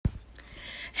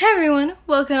Hey everyone,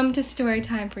 welcome to Story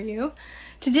Time for You.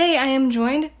 Today I am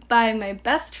joined by my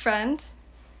best friend.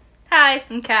 Hi,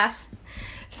 I'm Cass.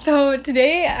 So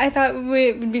today I thought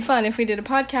it would be fun if we did a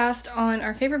podcast on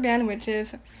our favorite band, which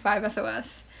is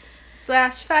 5SOS. /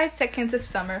 5 Seconds of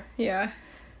Summer. Yeah.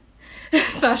 /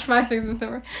 5 Seconds of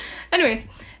Summer. Anyways,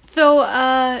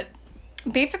 so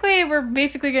basically we're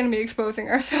basically going to be exposing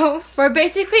ourselves. We're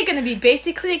basically going to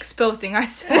be exposing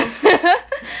ourselves.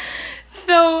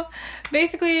 So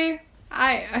basically,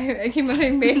 I keep on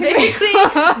saying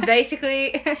basically.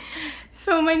 Basically.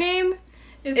 So my name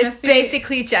is It's Jessie.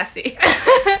 basically Jessie.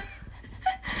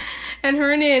 And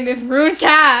her name is Rude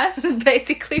Cass.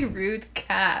 Basically Rude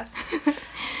Cass.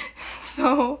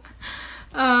 So,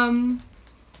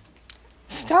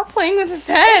 stop playing with his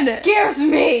head. It scares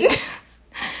me.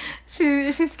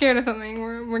 She's scared of something.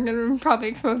 We're gonna probably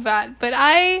expose that. But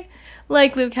I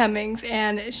like Luke Hemmings,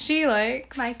 and she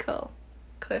likes Michael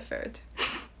Clifford.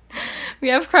 We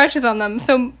have crushes on them.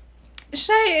 So,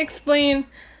 should I explain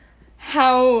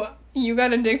how you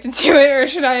got addicted to it, or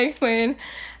should I explain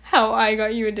how I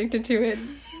got you addicted to it?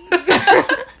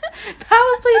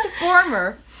 Probably the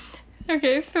former.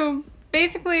 Okay, so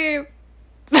basically,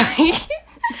 Basically.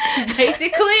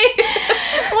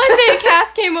 one day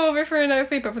Cass came over for another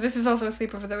sleepover. This is also a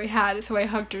sleepover that we had, so I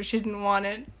hugged her. She didn't want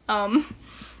it.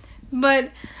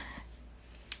 But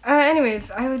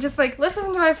anyways, I was just like, let's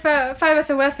listen to my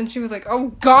 5SOS, and she was like, oh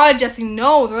God, Jessie,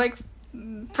 no, they're like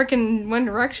freaking One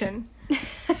Direction.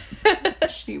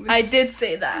 She was. I did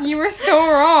say that. You were so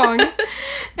wrong.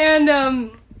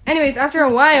 And anyways, after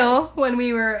a while, when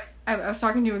I was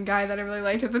talking to a guy that I really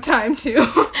liked at the time too.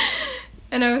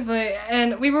 And I was like,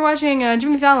 and we were watching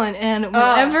Jimmy Fallon, and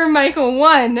whenever Michael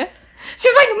won, she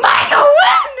was like, Michael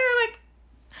won! Or like,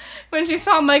 when she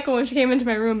saw Michael when she came into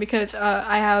my room, because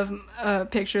I have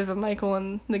pictures of Michael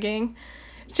and the gang,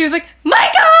 she was like,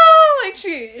 Michael! Like,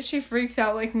 she freaks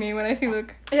out like me when I see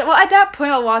Luke. Yeah, well, at that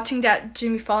point, while watching that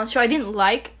Jimmy Fallon show, I didn't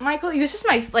like Michael. He was just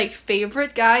my,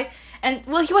 favorite guy. And,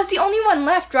 well, he was the only one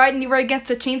left, right? And they were against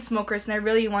the Chainsmokers, and I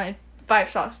really wanted Five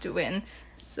Sauce to win.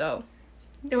 So,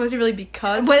 it wasn't really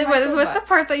because of Michael, What's the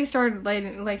part that you started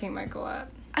liking Michael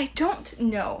at? I don't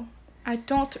know. I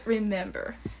don't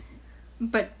remember.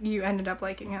 But you ended up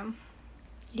liking him.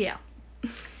 Yeah.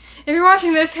 If you're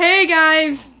watching this, hey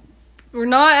guys! We're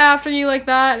not after you like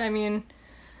that. I mean,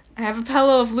 I have a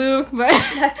pillow of Luke, but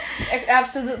That's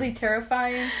absolutely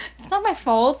terrifying. it's not my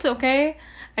fault, okay?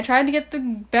 I tried to get the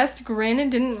best grin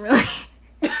and didn't really.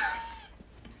 I'm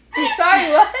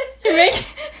sorry, what?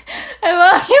 I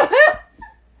love you.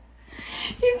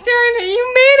 He's staring at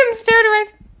you. Made him stare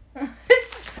directly.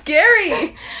 It's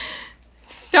scary.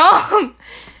 Stop.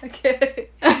 Okay.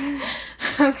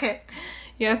 Okay.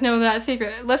 You guys know that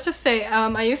secret. Let's just say,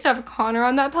 I used to have Connor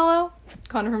on that pillow.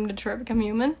 Connor from Detroit Become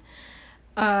Human.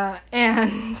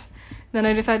 And then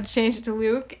I decided to change it to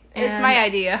Luke. It's my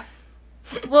idea.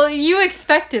 Well, you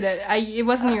expected it. It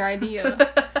wasn't your idea.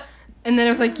 And then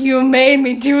it was like, you made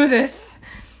me do this.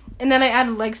 And then I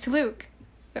added legs to Luke.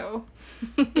 So,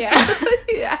 yeah.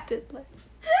 You added legs.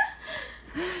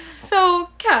 So,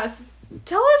 Cass,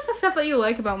 tell us the stuff that you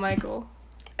like about Michael.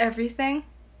 Everything.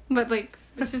 But, the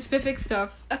specific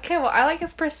stuff. Okay, well, I like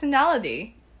his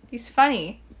personality. He's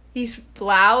funny. He's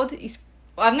loud.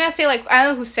 I'm gonna say, I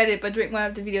don't know who said it, but during one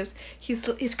of the videos,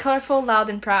 he's colorful, loud,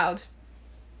 and proud.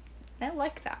 I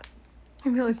like that.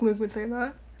 I feel like Luke would say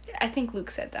that. I think Luke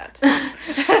said that.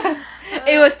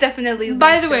 It was definitely Luke.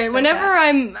 By the way, that said whenever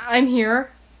that. I'm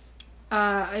here,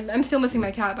 I'm still missing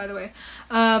my cat, by the way.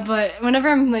 But whenever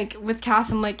I'm, with Cass,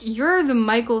 I'm like, you're the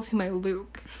Michael to my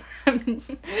Luke.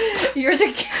 You're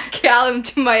the Callum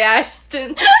to my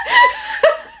Ashton.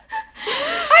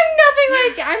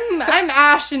 I'm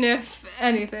Ashton, if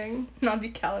anything. I'll be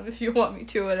Callum if you want me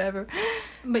to, whatever.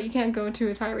 But you can't go to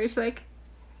his high reach like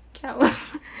Callum.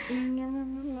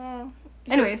 No.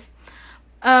 Anyways,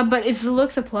 but is the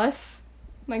looks a plus?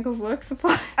 Michael's looks a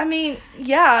plus? I mean,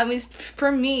 yeah. I mean,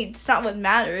 for me, it's not what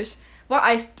matters. What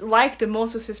I like the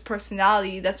most is his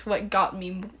personality. That's what got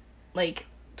me,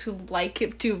 to like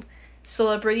him, to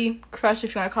celebrity crush,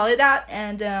 if you want to call it that.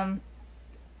 And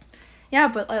yeah,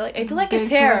 but I do like his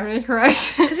hair. Celebrity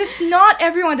crush. Because it's not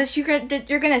everyone that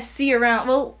you're gonna see around.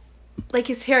 Well,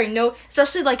 his hair,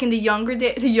 especially in the younger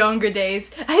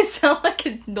days. I sound like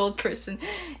an old person.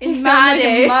 In my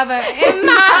days. In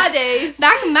my days.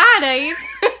 Back in my days.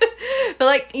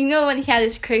 But when he had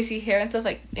his crazy hair and stuff,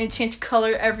 and changed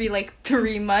color every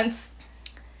 3 months.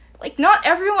 Not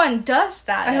everyone does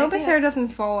that. I hope his hair doesn't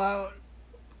fall out.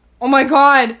 Oh my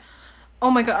god,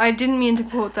 I didn't mean to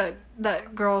quote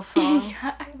that girl's song.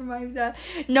 Yeah, I remember that.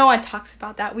 No one talks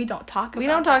about that. We don't talk about that. We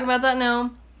don't talk about that,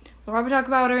 no. we'll probably talk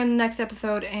about her in the next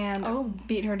episode and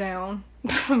beat her down.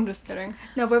 I'm just kidding.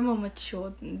 No, we're more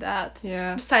mature than that.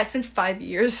 Yeah. Besides, it's been 5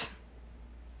 years.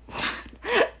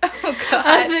 Oh,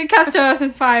 God. It comes to us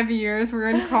in 5 years. We're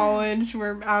in college.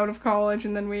 We're out of college,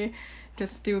 and then we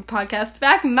just do a podcast.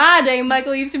 Back in my day,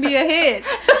 Michael used to be a hit.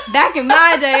 Back in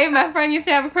my day, my friend used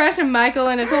to have a crush on Michael,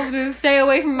 and I told her to stay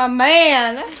away from my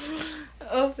man.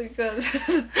 Oh my god.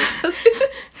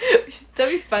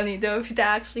 That'd be funny though if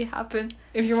that actually happened.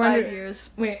 If you're 5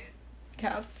 years. Wait,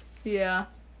 Cass. Yeah.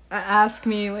 Ask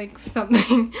me like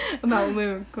something about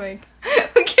Luke. Like,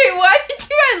 okay, why did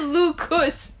you add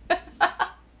Lucas?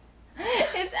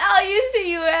 It's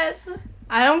L-U-C-U-S.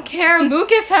 I don't care.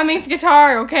 Lucas Hemmings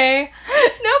guitar, okay?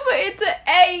 No, but it's an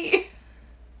A.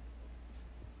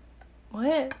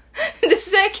 What? The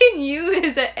second U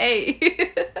is an A.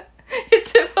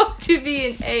 It's supposed to be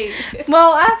an A.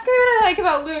 Well, ask me what I like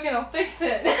about Luke and I'll fix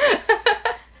it.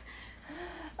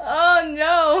 Oh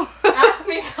no. Ask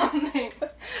me something.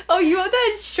 Oh, you wrote that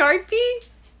in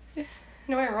Sharpie?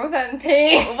 No, I wrote that in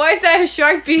paint. Why is that a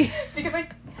Sharpie? Because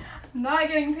like, I'm not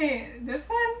getting paint. This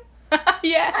one?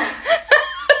 Yeah.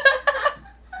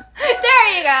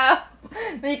 There you go.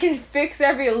 Then you can fix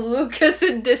every Lucas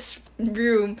in this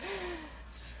room.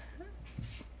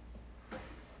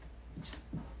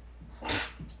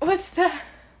 What's that?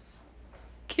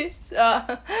 Kiss.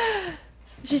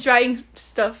 She's writing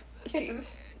stuff. Kisses.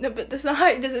 No, but that's not how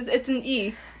it's an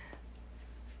E.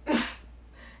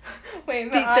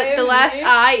 Wait, The last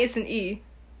I is an E.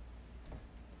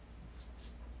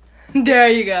 There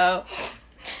you go.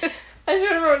 I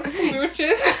should have wrote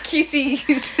smooches.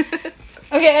 Kissies.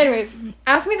 Okay, anyways.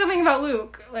 Ask me something about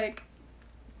Luke. Like,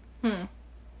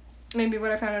 maybe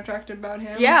what I found attractive about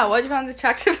him. Yeah, what did you find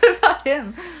attractive about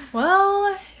him?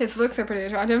 Well, his looks are pretty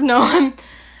attractive. No,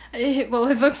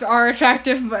 his looks are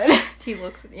attractive, but He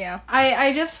looks, yeah.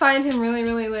 I just find him really,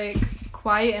 really, like,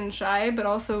 quiet and shy, but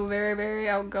also very, very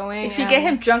outgoing. If you get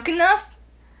him drunk enough,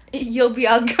 you'll be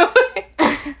outgoing.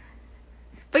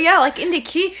 But yeah, like, in the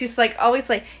Keeks, he's, like, always,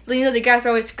 like, you know, the guys are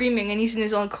always screaming, and he's in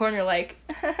his own corner, like,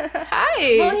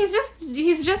 hi. Well,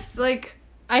 he's just, like,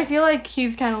 I feel like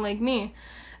he's kind of like me.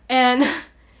 And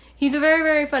he's a very,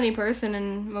 very funny person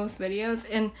in most videos,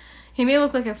 and he may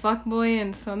look like a fuckboy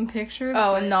in some pictures.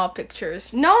 Oh, and all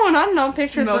pictures. No, not in all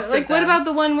pictures. Most like, of what them. about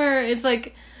the one where it's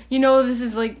like, you know, this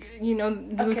is like, you know,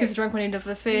 Luke is drunk when he does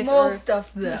this face, Most or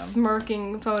of the them.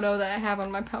 smirking photo that I have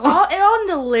on my pillow. All in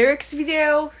the lyrics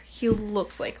video, he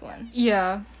looks like one.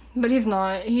 Yeah, but he's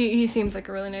not. He seems like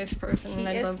a really nice person, and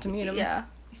I'd love to meet him. Yeah,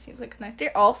 he seems like a nice. They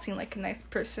all seem like a nice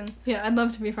person. Yeah, I'd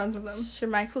love to be friends with them. Sure,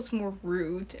 Michael's more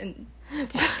rude and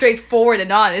straightforward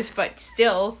and honest, but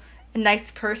still a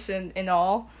nice person and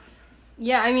all.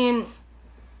 Yeah, I mean,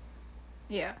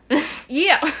 yeah.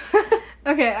 Yeah.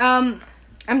 Okay,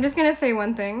 I'm just gonna say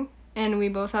one thing, and we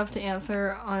both have to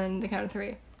answer on the count of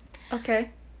 3. Okay.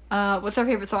 What's our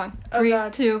favorite song? Oh, 3,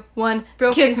 God. 2, 1.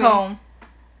 Broken Kiss Me. Home.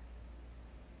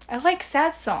 I like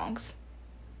sad songs.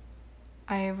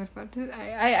 I was about to.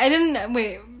 I didn't.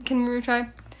 Wait, can we retry?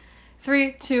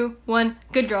 3, 2, 1.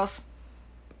 Good Girls.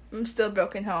 I'm still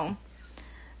Broken Home.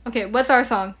 Okay, what's our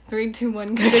song? 3, 2,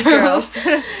 1. Good Good Girls.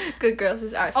 Girls. Good Girls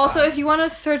is our song. Also, if you want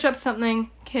to search up something,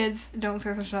 kids, don't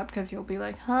search it up because you'll be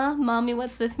like, huh, mommy,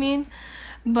 what's this mean?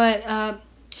 But,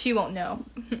 she won't know.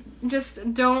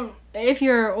 just don't, if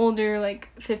you're older, like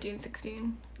 15,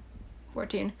 16,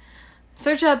 14,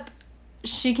 search up,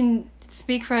 she can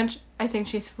speak French. I think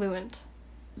she's fluent.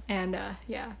 And,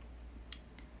 yeah.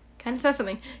 Kind of says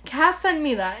something. Cass sent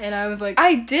me that, and I was like...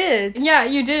 I did. Yeah,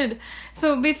 you did.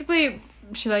 So, basically,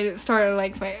 she started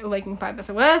liking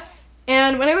 5SOS,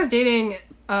 and when I was dating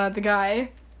the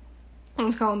guy,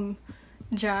 let's call him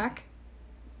Jack.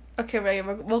 Okay,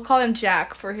 right. We'll call him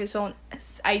Jack for his own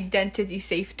identity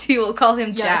safety. We'll call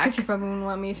him Yeah, Jack. because he probably wouldn't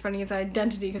want me spreading his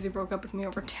identity because he broke up with me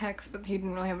over text, but he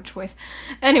didn't really have a choice.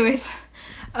 Anyways,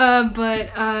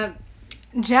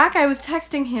 Jack, I was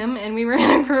texting him, and we were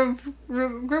in a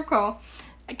group call.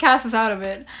 Cass was out of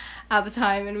it at the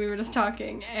time, and we were just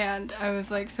talking, and I was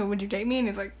like, so would you date me? And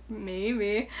he's like,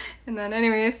 maybe. And then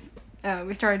anyways,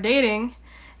 we started dating,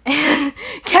 and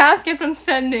Cass kept on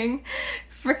sending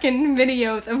freaking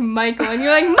videos of Michael, and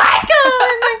you're like, Michael!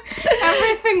 And like,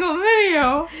 every single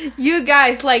video. You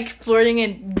guys like flirting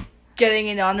and getting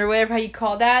it on or whatever how you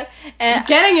call that. And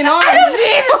Getting it on.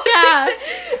 Jesus, Cass!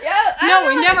 Yeah,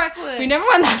 we never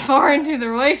went that far into the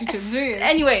relationship, did we?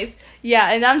 Anyways,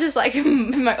 yeah, and I'm just like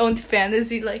in my own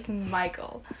fantasy, like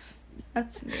Michael.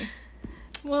 That's me.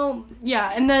 Well,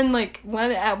 yeah, and then like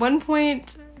at one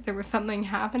point there was something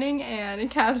happening, and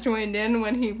Cass joined in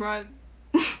when he brought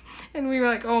And we were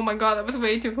like, oh my god, that was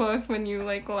way too close when you,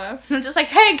 like, left. I'm just like,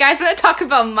 hey guys, wanna talk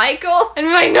about Michael? And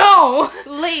we're like, no!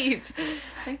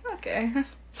 Leave. Like, okay.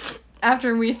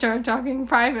 After we started talking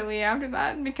privately after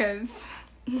that, because...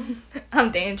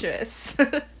 I'm dangerous.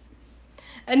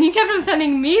 And he kept on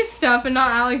sending me stuff and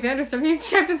not Alexander stuff. He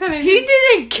kept on sending... He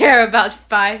didn't care about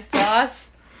 5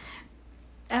 sauce.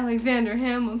 Alexander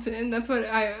Hamilton. That's what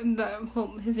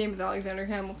well, his name is Alexander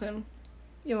Hamilton.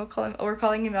 Yeah, we're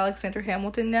calling him Alexander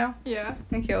Hamilton now? Yeah.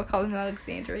 Okay, we'll call him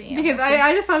Alexander Hamilton. Because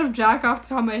I just thought of Jack off the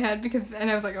top of my head and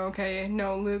I was like, okay,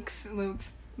 no, Luke's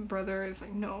brother is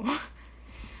like, no.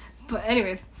 But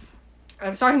anyways, I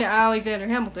was talking to Alexander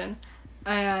Hamilton,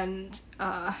 and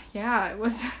yeah, it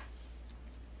was...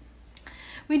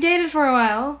 We dated for a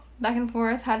while, back and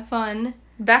forth, had fun.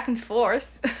 Back and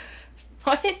forth?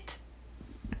 What?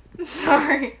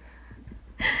 Sorry.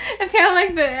 It's kind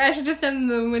of like I should just stand in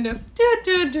the window.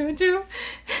 Do.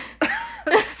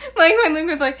 Like when Luke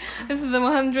was like, this is the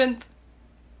 100th.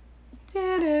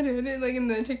 Like in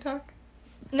the TikTok.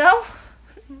 No?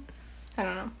 I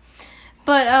don't know.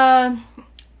 But,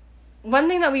 one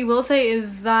thing that we will say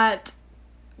is that...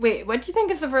 Wait, what do you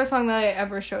think is the first song that I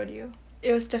ever showed you?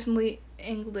 It was definitely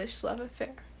English Love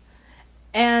Affair.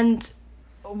 And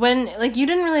when, like, you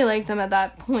didn't really like them at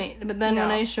that point, but then No.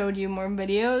 when I showed you more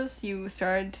videos, you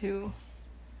started to...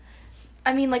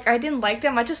 I mean, like, I didn't like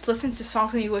them. I just listened to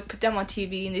songs and you would put them on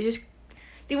TV and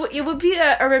it would be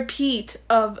a repeat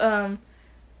of,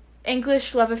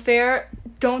 English Love Affair,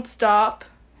 Don't Stop,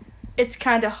 It's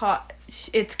Kinda Hot.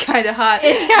 It's kinda hot.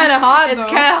 It's kinda hot, though. It's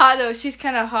kinda hot, though. She's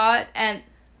kinda hot. And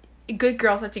Good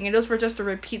Girls, I think. And those were just the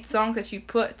repeat songs that you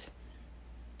put.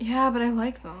 Yeah, but I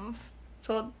like those.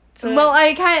 So Well,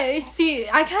 I kind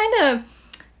of...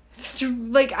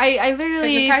 Like, I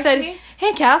literally said, me?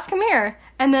 hey, Cass, come here.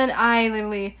 And then I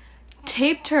literally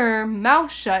taped her mouth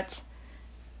shut,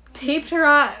 glued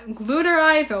her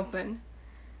eyes open,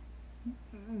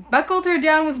 buckled her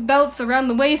down with belts around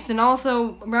the waist and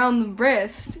also around the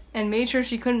wrist, and made sure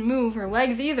she couldn't move her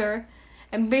legs either,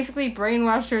 and basically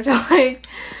brainwashed her to, like,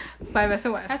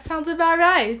 5SOS. That sounds about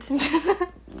right.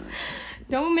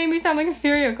 Don't make me sound like a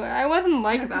serial killer. I wasn't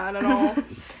like that at all.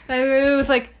 It was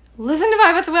like, listen to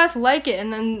 5SOS, like it,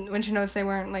 and then when she noticed they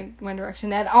weren't, like, One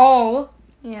Direction at all.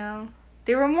 Yeah.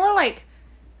 They were more like,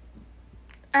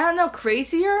 I don't know,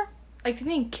 crazier? Like, they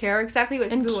didn't care exactly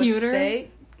what And people cuter. would say.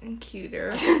 And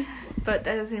cuter. But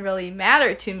that doesn't really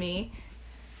matter to me.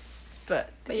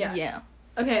 But yeah.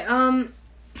 Okay,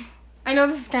 I know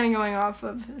this is kind of going off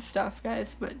of stuff,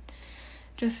 guys, but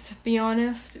just to be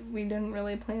honest, we didn't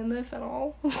really plan this at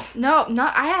all. No,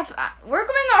 we're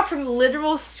going off from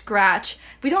literal scratch.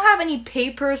 We don't have any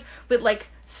papers with, like,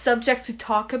 subjects to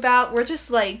talk about. We're just,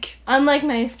 like... Unlike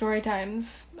my story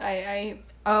times, I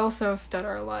also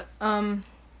stutter a lot.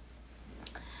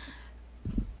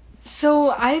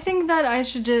 So I think that I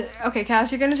should just... Okay,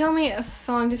 Cass, you're gonna tell me a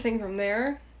song to sing from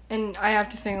there, and I have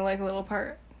to sing, like, a little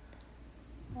part.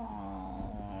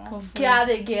 Hopefully.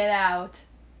 Gotta get out.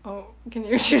 Oh, can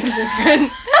you choose a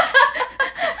different?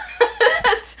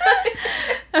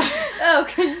 Oh,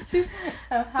 can you choose?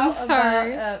 How I'm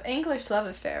sorry. about English Love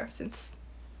Affair? Since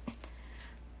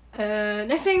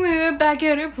next thing we were back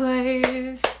at her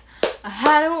place. I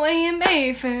had away in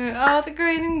Mayfair, all the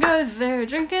great and goods there,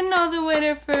 drinking all the way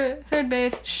to third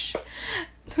base. Shh.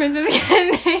 Twins of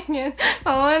the naked,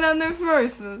 falling on their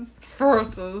forces.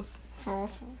 Forces.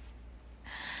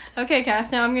 Okay,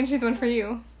 Cass, now I'm gonna choose one for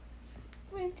you.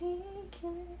 Want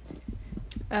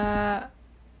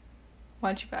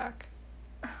you back.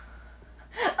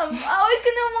 I'm always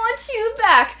gonna want you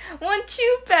back. Want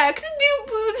you back. I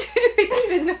don't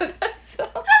even know that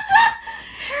song.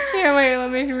 Here, wait, let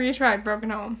me retry Broken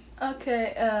Home.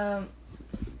 Okay,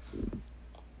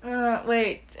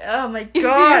 wait. Oh my You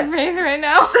god. see your face right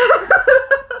now?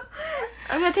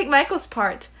 I'm gonna take Michael's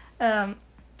part. How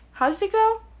does it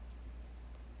go?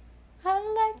 I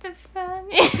like the sun.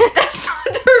 That's not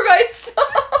the right song.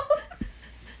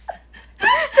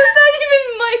 That's not even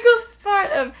Michael's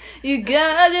part. You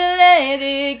gotta let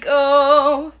it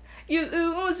go. You're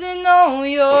losing all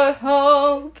your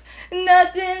hope.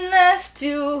 Nothing left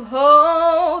to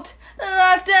hold.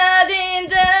 Locked out in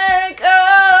the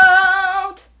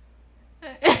cold.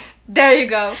 There you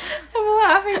go. I'm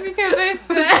laughing because I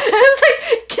said It's like,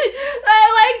 I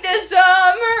like the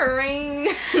summer rain.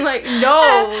 Like,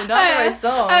 no, not the right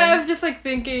song. I was just like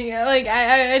thinking, like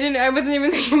I wasn't even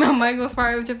thinking about Michael's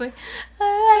part. I was just like,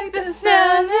 I like the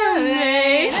sound of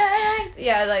rain.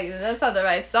 Yeah, like, that's not the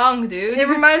right song, dude. It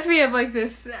reminds me of like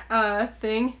this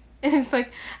thing. And it's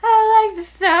like, I like the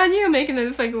sound you're making, and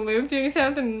it's like Luke doing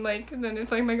sounds, and like then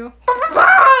it's like Michael.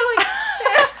 Like,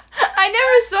 I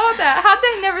never saw that. How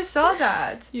did I never saw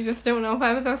that? You just don't know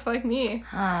 5 stars like me.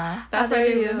 That's That's why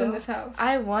they live in this house.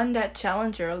 I won that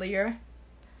challenge earlier.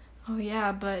 Oh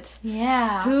yeah, but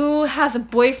Yeah. who has a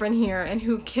boyfriend here and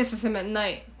who kisses him at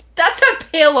night? That's a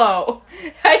pillow.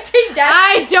 I think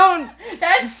I don't.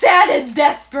 that's sad and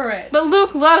desperate. But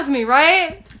Luke loves me,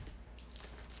 right?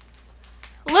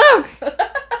 Luke,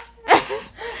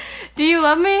 do you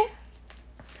love me?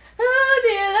 Oh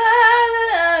dear,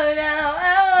 now I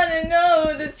wanna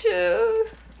know the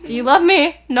truth. Do you love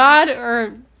me? Nod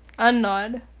or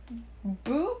unnod?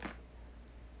 Boop.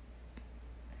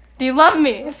 Do you love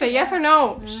me? Say yes or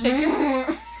no. Shake your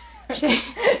shake,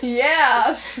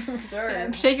 Yeah,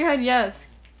 sure. shake your head yes.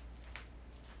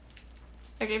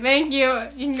 Okay, thank you.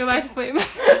 You can go back to sleep.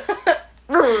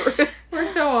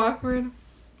 We're so awkward.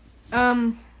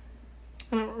 I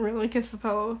don't really kiss the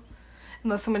pillow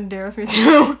unless someone dares me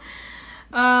to.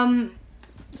 I don't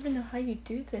even know how you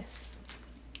do this.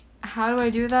 How do I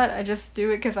do that? I just do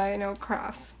it because I know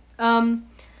crafts.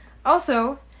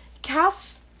 Also,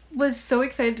 Cass was so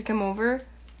excited to come over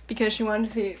because she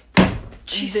wanted to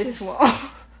see this wall.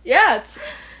 Yeah, it's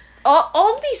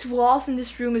all these walls in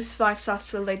this room is 5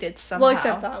 sauce related somehow. Well,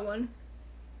 except that one.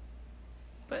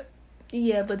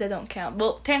 Yeah, but they don't count.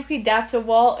 Well, technically that's a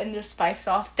wall and there's 5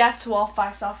 sauce. That's a wall,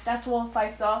 5 sauce. That's a wall,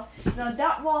 5 sauce. No,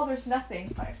 that wall there's nothing,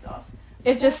 5 sauce.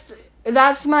 It's just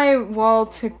that's my wall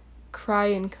to cry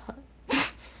and cut.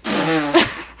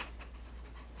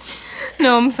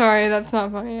 No, I'm sorry. That's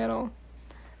not funny at all.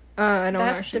 I don't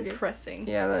That's actually. depressing.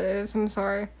 Yeah, that is. I'm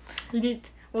sorry.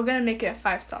 We're gonna make it a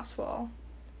 5 sauce wall.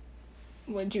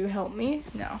 Would you help me?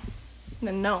 No.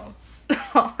 Then no.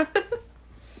 I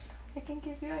can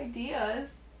give you ideas.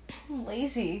 I'm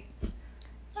lazy.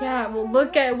 Yeah, well,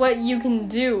 look at what you can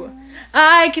do.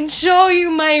 I can show you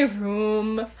my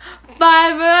room.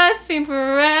 Vibrancy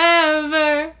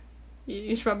forever.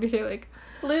 You should probably say, like,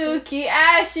 Lukey,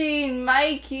 Ashy,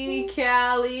 Mikey,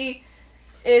 Callie.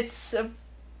 It's a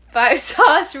 5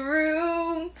 sauce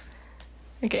room.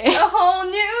 okay. A whole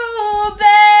new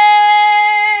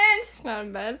band. It's not a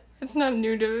bed. It's not a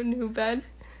new bed.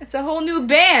 It's a whole new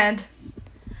band.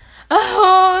 A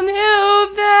whole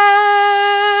new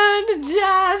bed.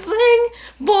 Dazzling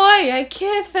boy, I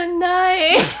kiss at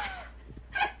night.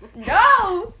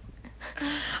 No.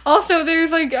 Also,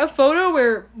 there's, like, a photo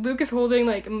where Luke is holding,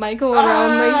 like, Michael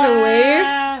around, like, the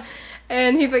waist.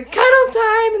 And he's like, cuddle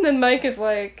time! And then Mike is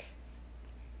like,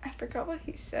 I forgot what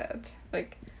he said.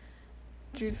 like,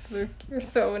 Juice Luke, you're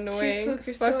so annoying. Juice Luke,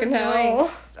 you're so Fucking annoying.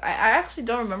 hell. I actually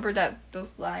don't remember those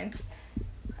lines.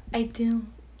 I do.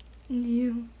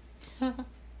 You.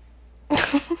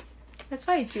 That's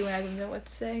what I do when I don't know what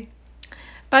to say.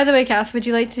 By the way, Cass, would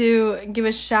you like to give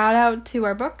a shout out to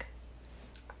our book?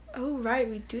 Oh, right,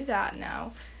 we do that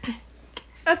now.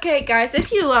 Okay, guys,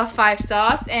 if you love 5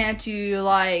 sauce and you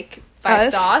like 5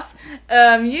 Us. sauce,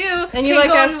 you And you can like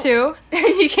go us on- too?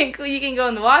 you can go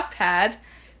on the Wattpad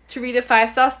to read a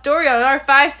 5 sauce story on our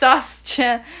 5 sauce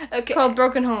channel. Okay, Called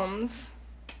Broken Homes.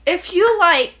 if you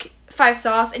like 5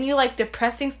 sauce and you like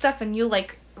depressing stuff and you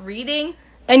like reading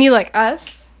And you like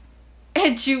us?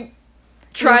 and you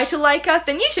try to like us,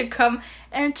 then you should come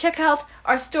and check out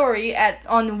our story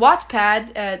on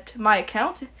Wattpad at my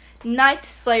account, Night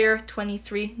Slayer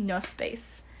 23 no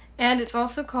space. And it's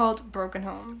also called Broken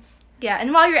Homes. Yeah,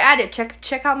 and while you're at it,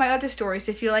 check out my other stories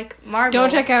if you like Marvel. Don't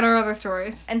check out our other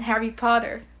stories. and Harry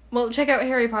Potter. Well, check out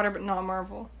Harry Potter, but not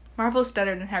Marvel. Marvel's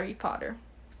better than Harry Potter.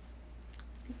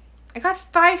 I got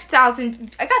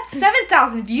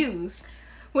 7,000 views.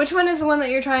 Which one is the one that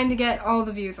you're trying to get all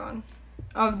the views on?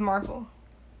 Of Marvel.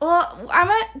 Well, I'm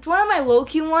at one of my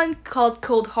Loki one called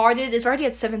Cold Hearted is already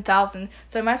at 7,000,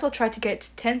 so I might as well try to get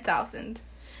to 10,000.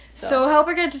 So help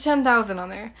her get to 10,000 on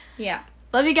there. Yeah.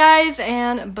 Love you guys,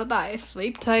 and bye-bye.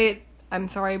 Sleep tight. I'm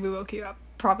sorry we woke you up.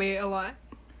 Probably a lot.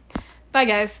 Bye,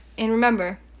 guys. And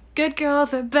remember, good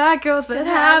girls are bad girls that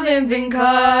haven't been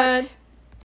caught.